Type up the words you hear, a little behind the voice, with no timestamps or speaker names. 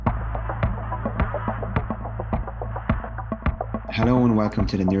Hello and welcome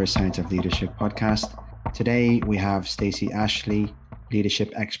to the Neuroscience of Leadership podcast. Today we have Stacey Ashley,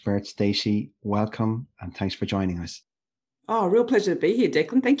 leadership expert. Stacey, welcome and thanks for joining us. Oh, real pleasure to be here,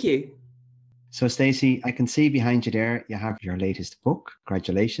 Declan. Thank you. So Stacey, I can see behind you there, you have your latest book.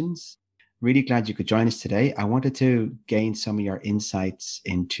 Congratulations. Really glad you could join us today. I wanted to gain some of your insights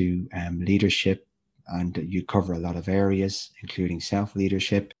into leadership, and you cover a lot of areas, including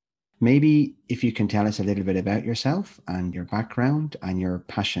self-leadership. Maybe if you can tell us a little bit about yourself and your background and your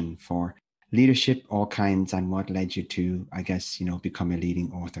passion for leadership, all kinds, and what led you to, become a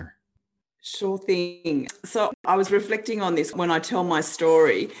leading author. Sure thing. So I was reflecting on this when I tell my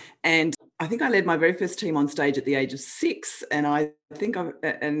story, and I think I led my very first team on stage at the age of 6, and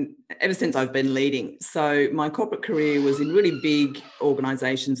and ever since I've been leading. So my corporate career was in really big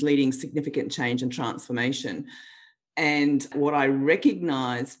organisations, leading significant change and transformation. And what I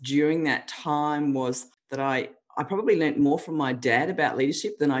recognised during that time was that I probably learnt more from my dad about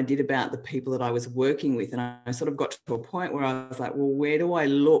leadership than I did about the people that I was working with. And I sort of got to a point where I was like, well, where do I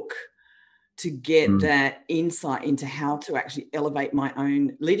look to get that insight into how to actually elevate my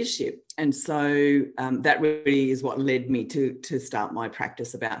own leadership? And so that really is what led me to start my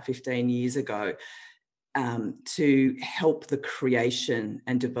practice about 15 years ago, to help the creation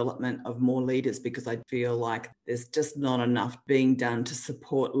and development of more leaders, because I feel like there's just not enough being done to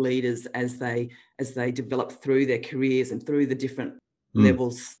support leaders as they develop through their careers and through the different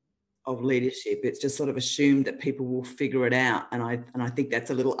levels of leadership. It's just sort of assumed that people will figure it out, and I think that's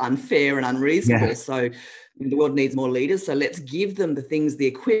a little unfair and unreasonable. Yeah. So the world needs more leaders, so let's give them the things, the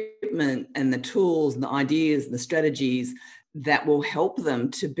equipment and the tools and the ideas and the strategies that will help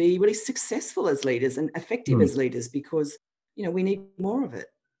them to be really successful as leaders and effective as leaders, because, we need more of it.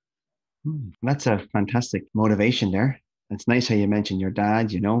 That's a fantastic motivation there. It's nice how you mentioned your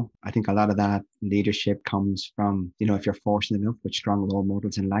dad. I think a lot of that leadership comes from, if you're fortunate enough with strong role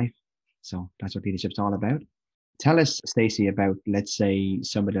models in life. So that's what leadership's all about. Tell us, Stacey, about, let's say,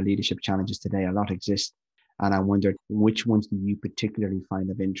 some of the leadership challenges today. A lot exist. And I wondered, which ones do you particularly find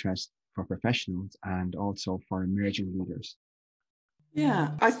of interest for professionals and also for emerging leaders?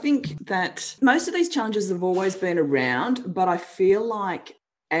 Yeah, I think that most of these challenges have always been around, but I feel like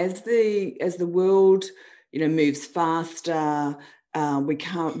as the world, moves faster,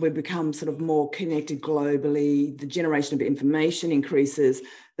 we become sort of more connected globally. The generation of information increases,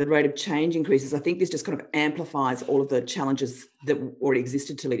 the rate of change increases. I think this just kind of amplifies all of the challenges that already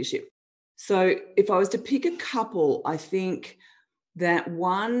existed to leadership. So if I was to pick a couple, I think that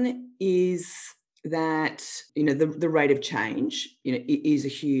one is that, the rate of change, is a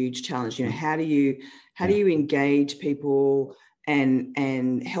huge challenge. How do you engage people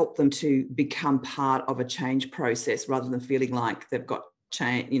and help them to become part of a change process, rather than feeling like they've got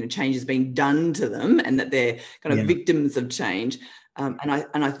change is being done to them and that they're kind of victims of change. And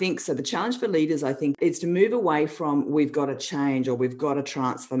I think so. The challenge for leaders, I think, is to move away from we've got a change or we've got a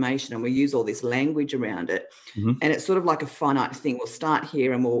transformation, and we use all this language around it, and it's sort of like a finite thing. We'll start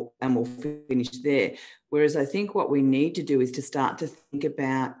here and we'll finish there. Whereas I think what we need to do is to start to think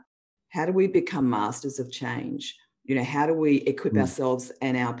about, how do we become masters of change? How do we equip ourselves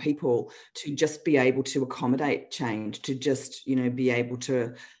and our people to just be able to accommodate change, to just, be able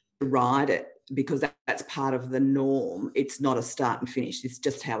to ride it, because that's part of the norm. It's not a start and finish. It's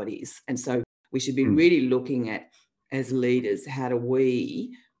just how it is. And so we should be really looking at, as leaders, how do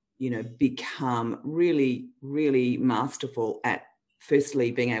we, become really, really masterful at,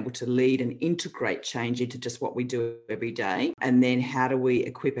 firstly, being able to lead and integrate change into just what we do every day. And then how do we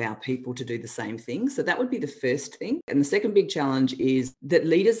equip our people to do the same thing? So that would be the first thing. And the second big challenge is that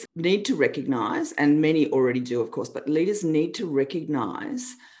leaders need to recognize, and many already do, of course, but leaders need to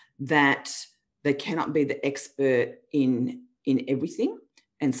recognize that they cannot be the expert in everything.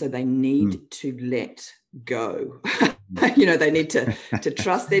 And so they need to let go. They need to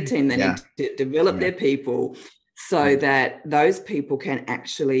trust their team. They need to develop their people, so that those people can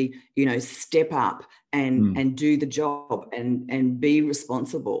actually, step up and do the job and be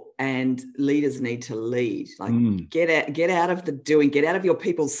responsible. And leaders need to lead, like get out of the doing, get out of your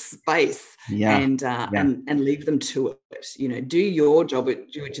people's space and leave them to it. Do your job,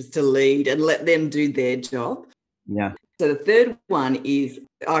 which is to lead, and let them do their job. Yeah. So the third one is,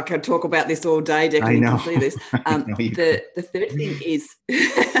 I can talk about this all day, Declan, you can see this. The third thing is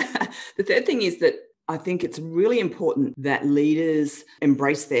the third thing is that I think it's really important that leaders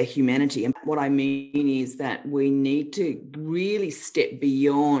embrace their humanity. And what I mean is that we need to really step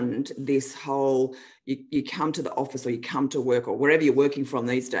beyond this whole, you come to the office or you come to work or wherever you're working from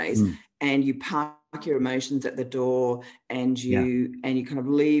these days, and you park your emotions at the door, and Yeah. you kind of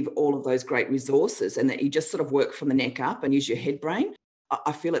leave all of those great resources, and that you just sort of work from the neck up and use your head brain.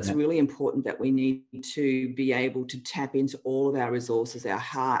 I feel it's Yeah. really important that we need to be able to tap into all of our resources, our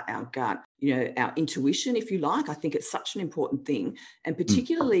heart, our gut, our intuition, if you like. I think it's such an important thing. And Mm.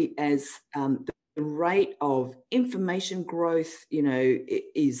 particularly as the rate of information growth,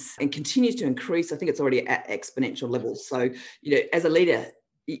 is and continues to increase. I think it's already at exponential levels. So, as a leader,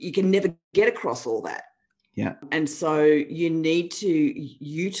 you can never get across all that. Yeah. And so you need to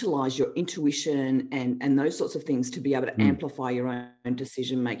utilize your intuition and those sorts of things to be able to amplify your own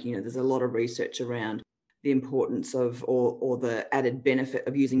decision making. There's a lot of research around the importance of or the added benefit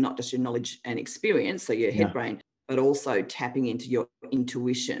of using not just your knowledge and experience, so your head brain, but also tapping into your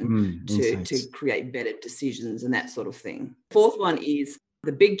intuition to create better decisions and that sort of thing. Fourth one is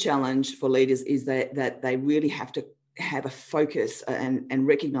the big challenge for leaders is that they really have to have a focus and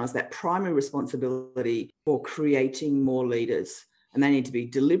recognize that primary responsibility for creating more leaders. And they need to be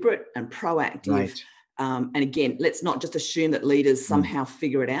deliberate and proactive. Right. And again, let's not just assume that leaders somehow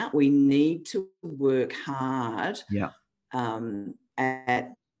figure it out. We need to work hard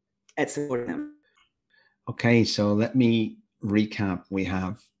at supporting them. Okay, so let me recap. We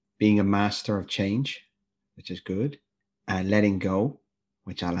have being a master of change, which is good, letting go,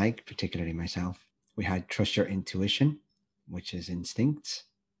 which I like, particularly myself. We had trust your intuition, which is instincts.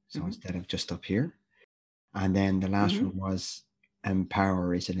 So instead of just up here. And then the last one was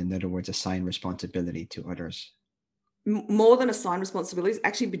empower, is it? In other words, assign responsibility to others. More than assign responsibilities,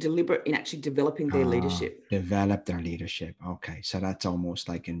 actually be deliberate in actually developing their leadership. Develop their leadership. Okay, so that's almost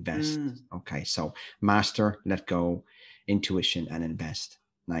like invest. Okay, so master, let go, intuition, and invest.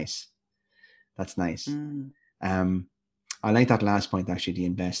 Nice. That's nice. I like that last point, actually, the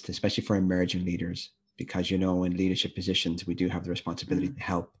invest, especially for emerging leaders, because, in leadership positions, we do have the responsibility to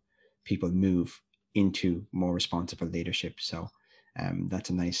help people move into more responsible leadership. So that's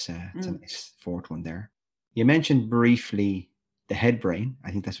a nice fourth one there. You mentioned briefly the head brain.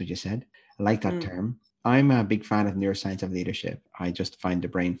 I think that's what you said. I like that term. I'm a big fan of neuroscience of leadership. I just find the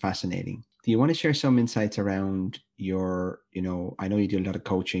brain fascinating. Do you want to share some insights around your, I know you do a lot of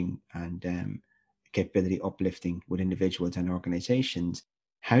coaching and capability uplifting with individuals and organizations.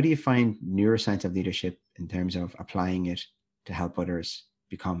 How do you find neuroscience of leadership in terms of applying it to help others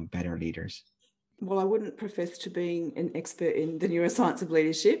become better leaders? Well, I wouldn't profess to being an expert in the neuroscience of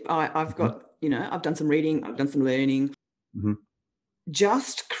leadership. I've got, I've done some reading, I've done some learning.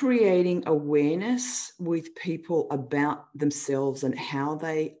 Just creating awareness with people about themselves and how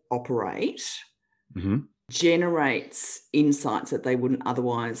they operate generates insights that they wouldn't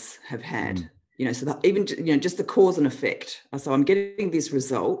otherwise have had. So that even, just the cause and effect. So I'm getting this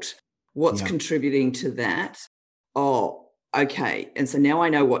result. What's contributing to that? Oh, okay. And so now I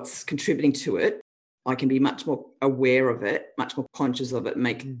know what's contributing to it. I can be much more aware of it, much more conscious of it,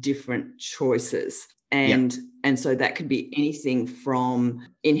 make different choices. And so that could be anything from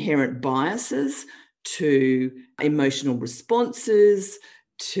inherent biases to emotional responses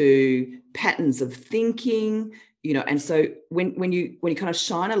to patterns of thinking, and so when you kind of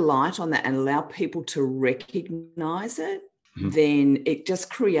shine a light on that and allow people to recognize it, then it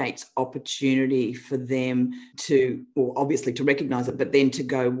just creates opportunity for them to, well, obviously to recognize it, but then to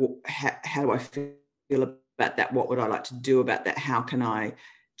go, well, how do I feel about that? What would I like to do about that? How can I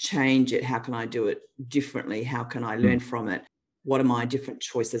change it? How can I do it differently? How can I learn from it? What are my different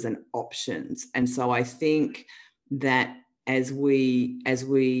choices and options? And so I think that as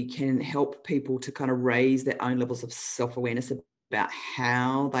we can help people to kind of raise their own levels of self-awareness about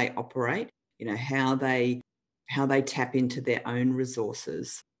how they operate, how they tap into their own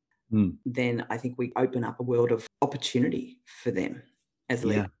resources, then I think we open up a world of opportunity for them as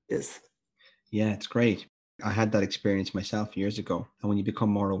leaders. Yeah, it's great. I had that experience myself years ago. And when you become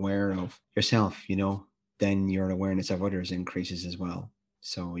more aware of yourself, then your awareness of others increases as well.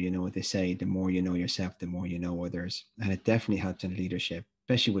 So, what they say, the more you know yourself, the more you know others. And it definitely helps in leadership,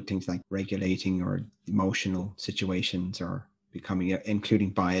 especially with things like regulating or emotional situations or becoming, including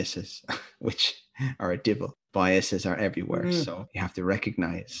biases, which are a devil. Biases are everywhere. So you have to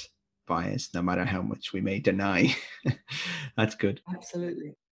recognize bias, no matter how much we may deny. That's good.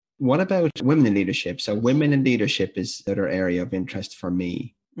 Absolutely. What about women in leadership? So women in leadership is another area of interest for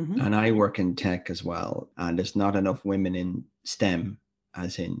me. And I work in tech as well. And there's not enough women in STEM,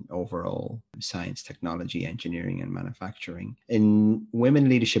 as in overall science, technology, engineering, and manufacturing. In women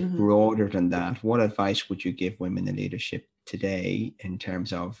leadership broader than that, what advice would you give women in leadership today in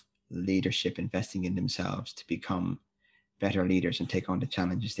terms of leadership, investing in themselves to become better leaders and take on the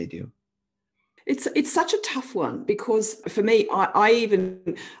challenges they do? It's such a tough one, because for me,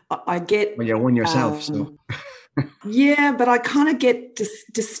 I get Well, you're one yourself, so yeah, but I kind of get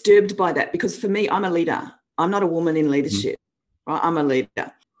disturbed by that, because for me, I'm a leader. I'm not a woman in Mhm. leadership, right? I'm a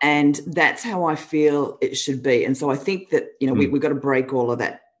leader, and that's how I feel it should be. And so I think that we've got to break all of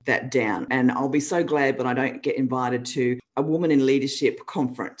that down. And I'll be so glad when I don't get invited to a woman in leadership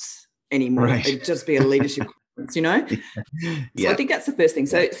conference anymore. Right. It'd just be a leadership conference. So I Yeah. think that's the first thing.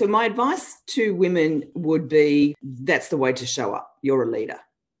 Yeah. So my advice to women would be, that's the way to show up. You're a leader.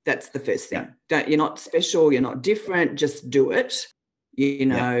 That's the first Yeah. thing. You're not special, you're not different, just do it.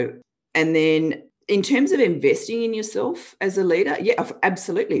 Yeah. And then in terms of investing in yourself as a leader, yeah,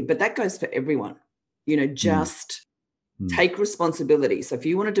 absolutely. But that goes for everyone. Mm. Just Mm. take responsibility. So if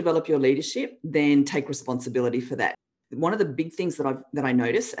you want to develop your leadership, then take responsibility for that. One of the big things that I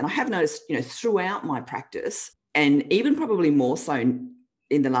notice, and I have noticed, throughout my practice, and even probably more so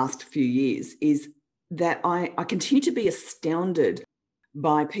in the last few years, is that I continue to be astounded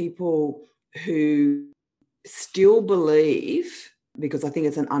by people who still believe, because I think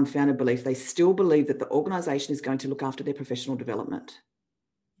it's an unfounded belief, they still believe that the organisation is going to look after their professional development.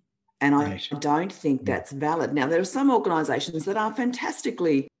 And I Right. don't think Mm. that's valid. Now, there are some organisations that are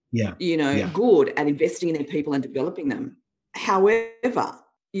fantastically, Yeah. Yeah. good at investing in their people and developing them. However,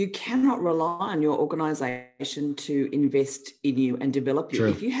 you cannot rely on your organisation to invest in you and develop you. True.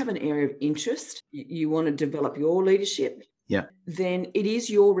 If you have an area of interest, you want to develop your leadership, Yeah. then it is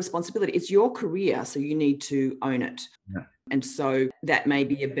your responsibility. It's your career, so you need to own it. Yeah. And so that may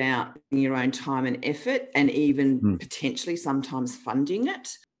be about your own time and effort, and even potentially sometimes funding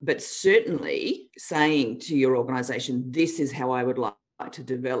it, but certainly saying to your organisation, this is how I would like to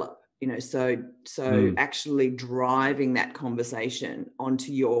develop. So actually driving that conversation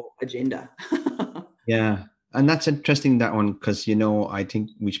onto your agenda. Yeah. And that's interesting, that one, because, I think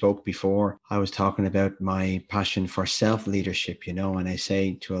we spoke before. I was talking about my passion for self-leadership, and I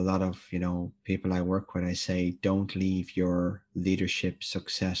say to a lot of, people I work with, I say, don't leave your leadership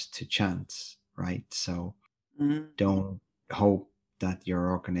success to chance, right? So don't hope that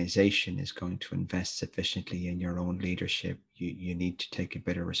your organization is going to invest sufficiently in your own leadership. You need to take a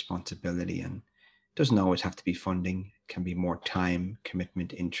bit of responsibility, and it doesn't always have to be funding. It can be more time,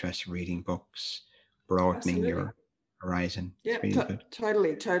 commitment, interest, reading books, broadening Absolutely. your horizon. Yeah, It's really good.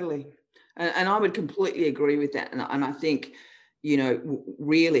 totally. And I would completely agree with that. And I think,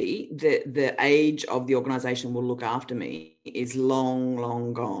 really the age of the organisation will look after me is long,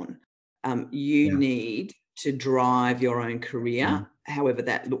 long gone. You Yeah. need to drive your own career, Mhm. however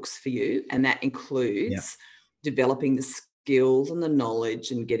that looks for you. And that Yeah. includes developing the skills and the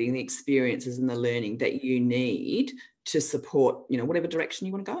knowledge and getting the experiences and the learning that you need to support, whatever direction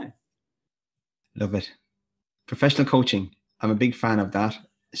you want to go. Love it. Professional coaching. I'm a big fan of that,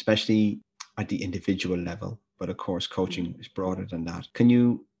 especially at the individual level. But of course, coaching is broader than that. Can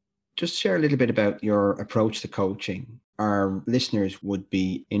you just share a little bit about your approach to coaching? Our listeners would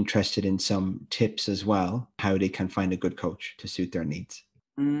be interested in some tips as well, how they can find a good coach to suit their needs.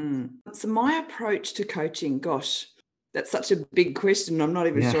 So my approach to coaching, gosh, that's such a big question. I'm not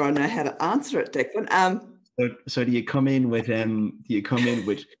even Yeah. sure I know how to answer it, Declan. So do you come in with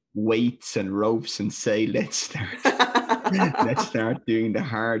weights and ropes and say, let's start doing the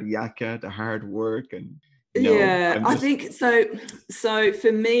hard yakka, the hard work, and Yeah, I'm I just think so. So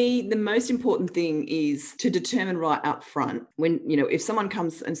for me, the most important thing is to determine right up front when, if someone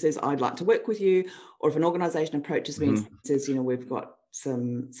comes and says, I'd like to work with you, or if an organisation approaches me and says, we've got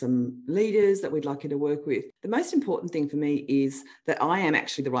some leaders that we'd like you to work with. The most important thing for me is that I am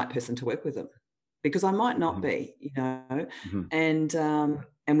actually the right person to work with them, because I might not be, and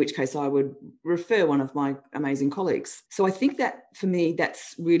in which case I would refer one of my amazing colleagues. So I think that for me,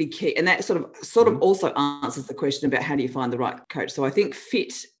 that's really key. And that sort of also answers the question about how do you find the right coach. So I think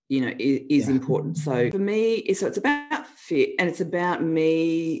fit, is yeah. important. So for me, it's about fit, and it's about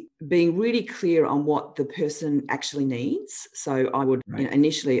me being really clear on what the person actually needs. So I would, Right.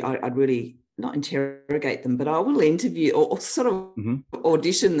 initially I'd really not interrogate them, but I will interview or sort of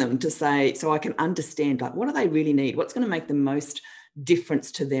audition them to say, so I can understand, like, what do they really need? What's going to make the most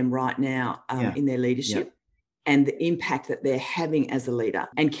difference to them right now Yeah. in their Yeah. leadership and the impact that they're having as a leader?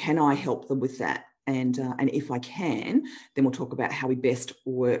 And can I help them with that? And if I can, then we'll talk about how we best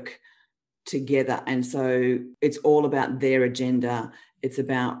work together. And so it's all about their agenda. It's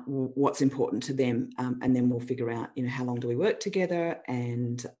about what's important to them. And then we'll figure out, how long do we work together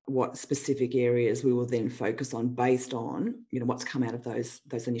and what specific areas we will then focus on based on, what's come out of those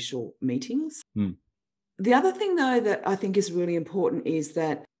initial meetings. The other thing, though, that I think is really important is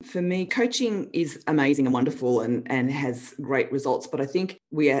that for me, coaching is amazing and wonderful and has great results. But I think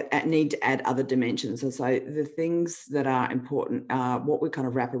we need to add other dimensions. And so the things that are important are what we kind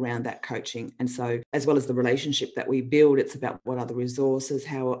of wrap around that coaching. And so as well as the relationship that we build, it's about what other resources,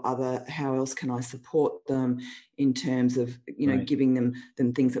 how else can I support them in terms of, giving them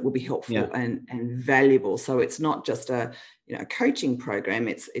things that will be helpful and valuable. So it's not just a coaching program.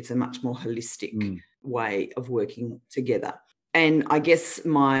 It's a much more holistic way of working together. And I guess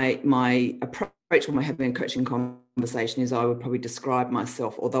my approach when we're having a coaching conversation is I would probably describe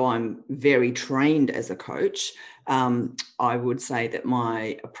myself, although I'm very trained as a coach, I would say that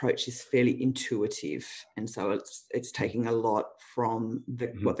my approach is fairly intuitive. And so it's taking a lot from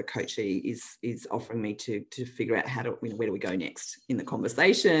what the coachee is offering me to figure out where do we go next in the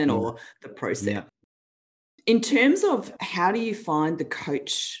conversation or the process. Yeah. In terms of how do you find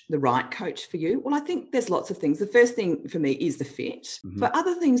the right coach for you? Well, I think there's lots of things. The first thing for me is the fit. But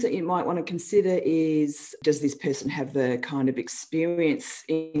other things that you might want to consider is, does this person have the kind of experience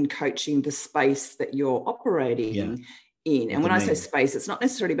in coaching the space that you're operating in? And when I say space, it's not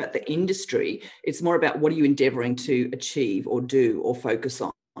necessarily about the industry. It's more about what are you endeavoring to achieve or do or focus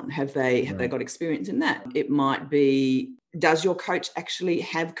on? Have they got experience in that? It might be, does your coach actually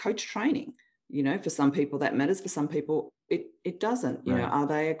have coach training? For some people that matters. For some people, it doesn't. Are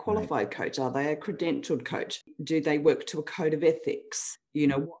they a qualified coach? Are they a credentialed coach? Do they work to a code of ethics?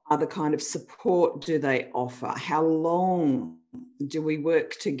 What other kind of support do they offer? How long do we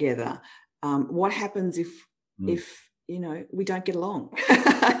work together? What happens if we don't get along?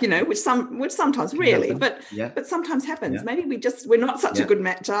 which sometimes rarely, but sometimes happens. Yeah. Maybe we're not such a good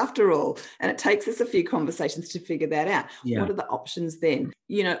match after all, and it takes us a few conversations to figure that out. What are the options then?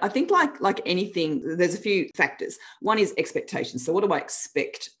 I think like anything, there's a few factors. One is expectations. So what do I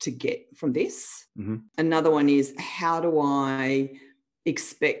expect to get from this? Another one is, how do I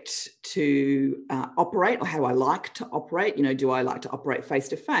expect to operate, or how I like to operate? Do I like to operate face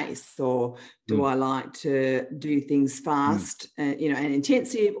to face, or do I like to do things fast and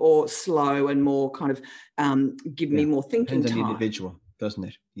intensive, or slow and more kind of give me more thinking time? Depends on the individual, doesn't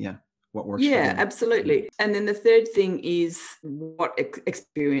it? What works for them. Absolutely. And then the third thing is, what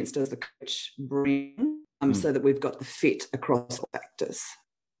experience does the coach bring, so that we've got the fit across all factors.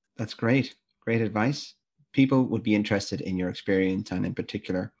 That's great advice. People would be interested in your experience, and in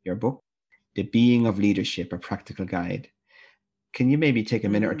particular your book, The Being of Leadership, a Practical Guide. Can you maybe take a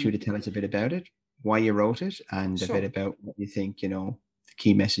minute or two to tell us a bit about it, why you wrote it, and a bit about what you think, the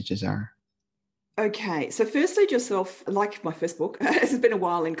key messages are? Okay, so First Lead Yourself, like my first book, it's been a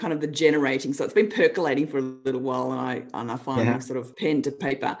while in kind of the generating, so it's been percolating for a little while, and I finally sort of pen to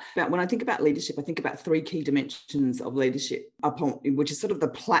paper. But when I think about leadership, I think about three key dimensions of leadership, which is sort of the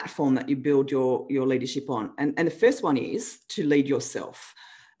platform that you build your leadership on. And the first one is to lead yourself.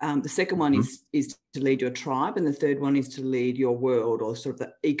 The second one is to lead your tribe, and the third one is to lead your world, or sort of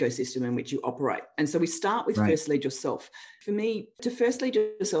the ecosystem in which you operate. And so we start with First Lead Yourself. For me, to first lead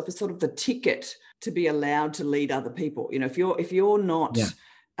yourself is sort of the ticket to be allowed to lead other people. If you're not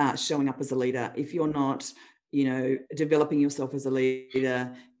showing up as a leader, if you're not developing yourself as a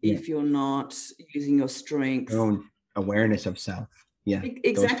leader, if you're not using your strengths, your own awareness of self,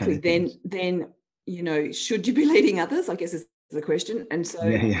 exactly, then should you be leading others, I guess, is the question. And so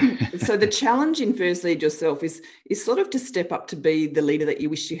so the challenge in First Lead Yourself is sort of to step up to be the leader that you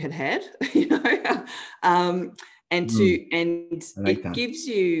wish you had it gives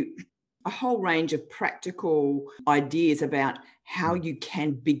you a whole range of practical ideas about how you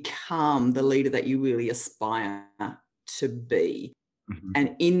can become the leader that you really aspire to be.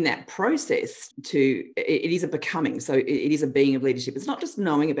 And in that process, it is a becoming. So it is a being of leadership. It's not just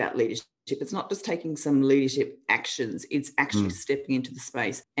knowing about leadership. It's not just taking some leadership actions. It's actually stepping into the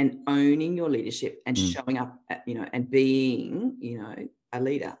space and owning your leadership and showing up, and being, a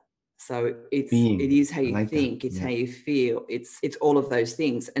leader. So it is how you think, it's how you feel, it's all of those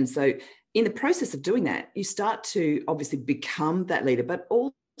things. And so in the process of doing that, you start to obviously become that leader, but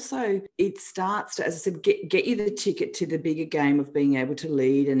also it starts to, as I said, get you the ticket to the bigger game of being able to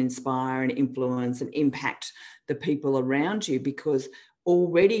lead and inspire and influence and impact the people around you, because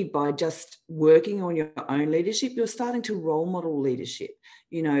already by just working on your own leadership, you're starting to role model leadership.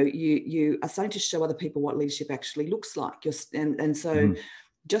 You are starting to show other people what leadership actually looks like. And so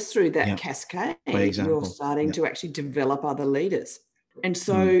just through that cascade, you're starting to actually develop other leaders. And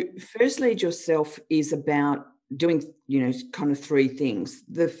so First Lead Yourself is about doing, kind of three things.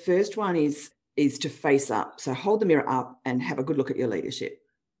 The first one is to face up. So hold the mirror up and have a good look at your leadership.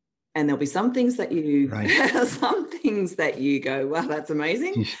 And there'll be some things that you go, wow, that's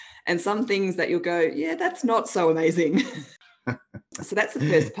amazing. and some things that you'll go, yeah, that's not so amazing. So that's the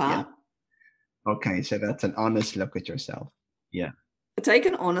first part. Yeah. Okay, so that's an honest look at yourself. Yeah. Take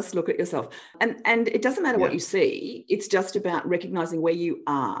an honest look at yourself. And it doesn't matter what you see. It's just about recognizing where you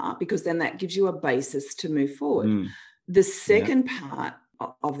are, because then that gives you a basis to move forward. The second part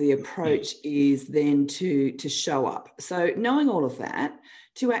of the approach is then to show up. So knowing all of that,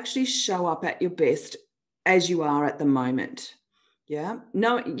 to actually show up at your best as you are at the moment. Yeah.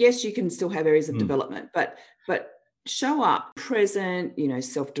 No, yes, you can still have areas of development, but show up present,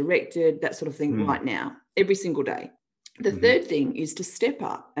 self-directed, that sort of thing right now, every single day. The third thing is to step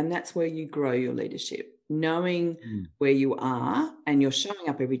up, and that's where you grow your leadership, knowing where you are, and you're showing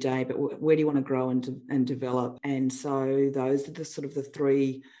up every day, but where do you want to grow and develop? And so those are the sort of the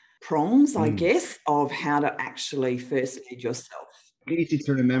three prongs, I guess, of how to actually first lead yourself. Easy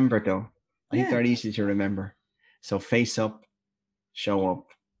to remember, though. I think they're easy to remember. So face up, show up,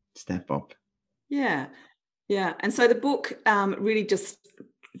 step up. Yeah. Yeah. And so the book really just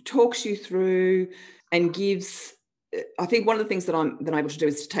talks you through and gives, I think one of the things that I'm able to do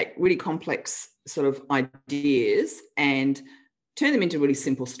is to take really complex sort of ideas and turn them into really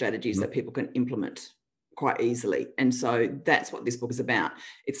simple strategies that people can implement quite easily. And so that's what this book is about.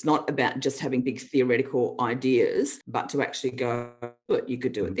 It's not about just having big theoretical ideas, but to actually go, you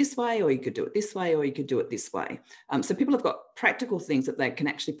could do it this way, or you could do it this way, or you could do it this way. So people have got practical things that they can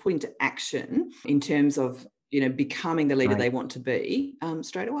actually put into action in terms of, becoming the leader they want to be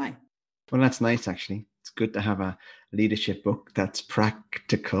straight away. Well, that's nice, actually. It's good to have a leadership book that's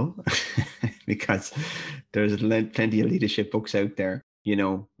practical because there's plenty of leadership books out there.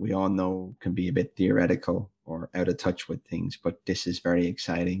 We all know can be a bit theoretical or out of touch with things, but this is very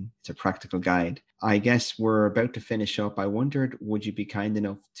exciting. It's a practical guide. I guess we're about to finish up. I wondered, would you be kind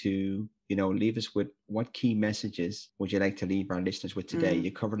enough to, leave us with what key messages would you like to leave our listeners with today?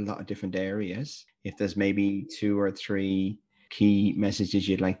 You covered a lot of different areas. If there's maybe 2 or 3 key messages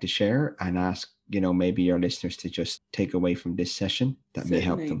you'd like to share, and ask, maybe your listeners to just take away from this session that may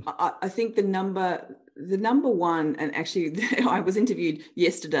help them. I think the number one, and actually I was interviewed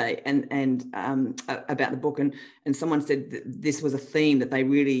yesterday and about the book, and someone said that this was a theme that they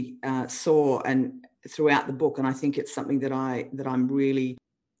really saw and throughout the book, and I think it's something that I'm really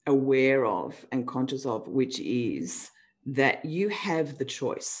aware of and conscious of, which is that you have the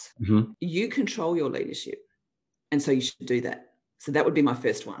choice. You control your leadership, and so you should do that. So that would be my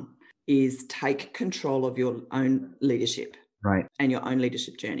first one, is take control of your own leadership, right, and your own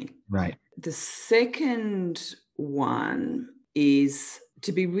leadership journey. Right. The second one is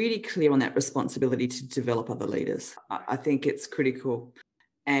to be really clear on that responsibility to develop other leaders. I think it's critical,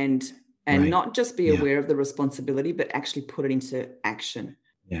 and not just be aware of the responsibility, but actually put it into action.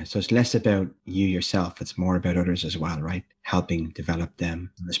 Yeah, so it's less about you yourself. It's more about others as well, right? Helping develop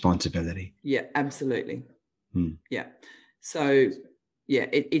them, responsibility. Yeah, absolutely. Yeah. So,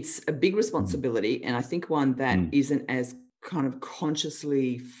 it's a big responsibility, and I think one that isn't as kind of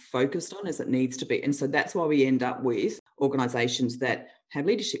consciously focused on as it needs to be. And so that's why we end up with organisations that have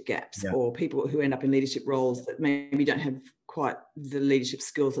leadership gaps, or people who end up in leadership roles that maybe don't have quite the leadership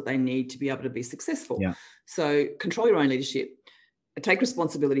skills that they need to be able to be successful. Yeah. So control your own leadership, take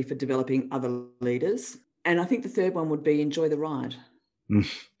responsibility for developing other leaders. And I think the third one would be enjoy the ride.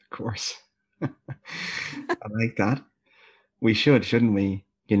 Of course. I like that. We shouldn't we?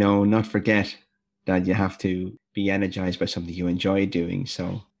 Not forget that you have to be energized by something you enjoy doing.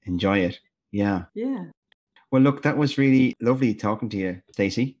 So enjoy it. Yeah. Yeah. Well, look, that was really lovely talking to you,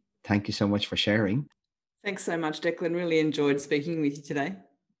 Stacey. Thank you so much for sharing. Thanks so much, Declan. Really enjoyed speaking with you today.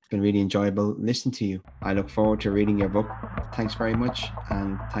 It's been really enjoyable listening to you. I look forward to reading your book. Thanks very much.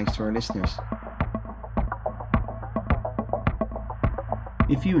 And thanks to our listeners.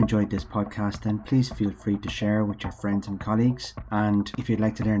 If you enjoyed this podcast, then please feel free to share with your friends and colleagues. And if you'd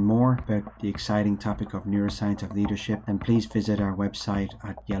like to learn more about the exciting topic of neuroscience of leadership, then please visit our website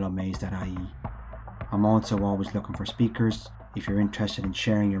at yellowmaze.ie. I'm also always looking for speakers. If you're interested in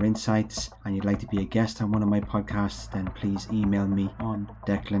sharing your insights and you'd like to be a guest on one of my podcasts, then please email me on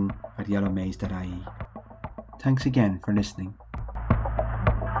declan@yellowmaze.ie. Thanks again for listening.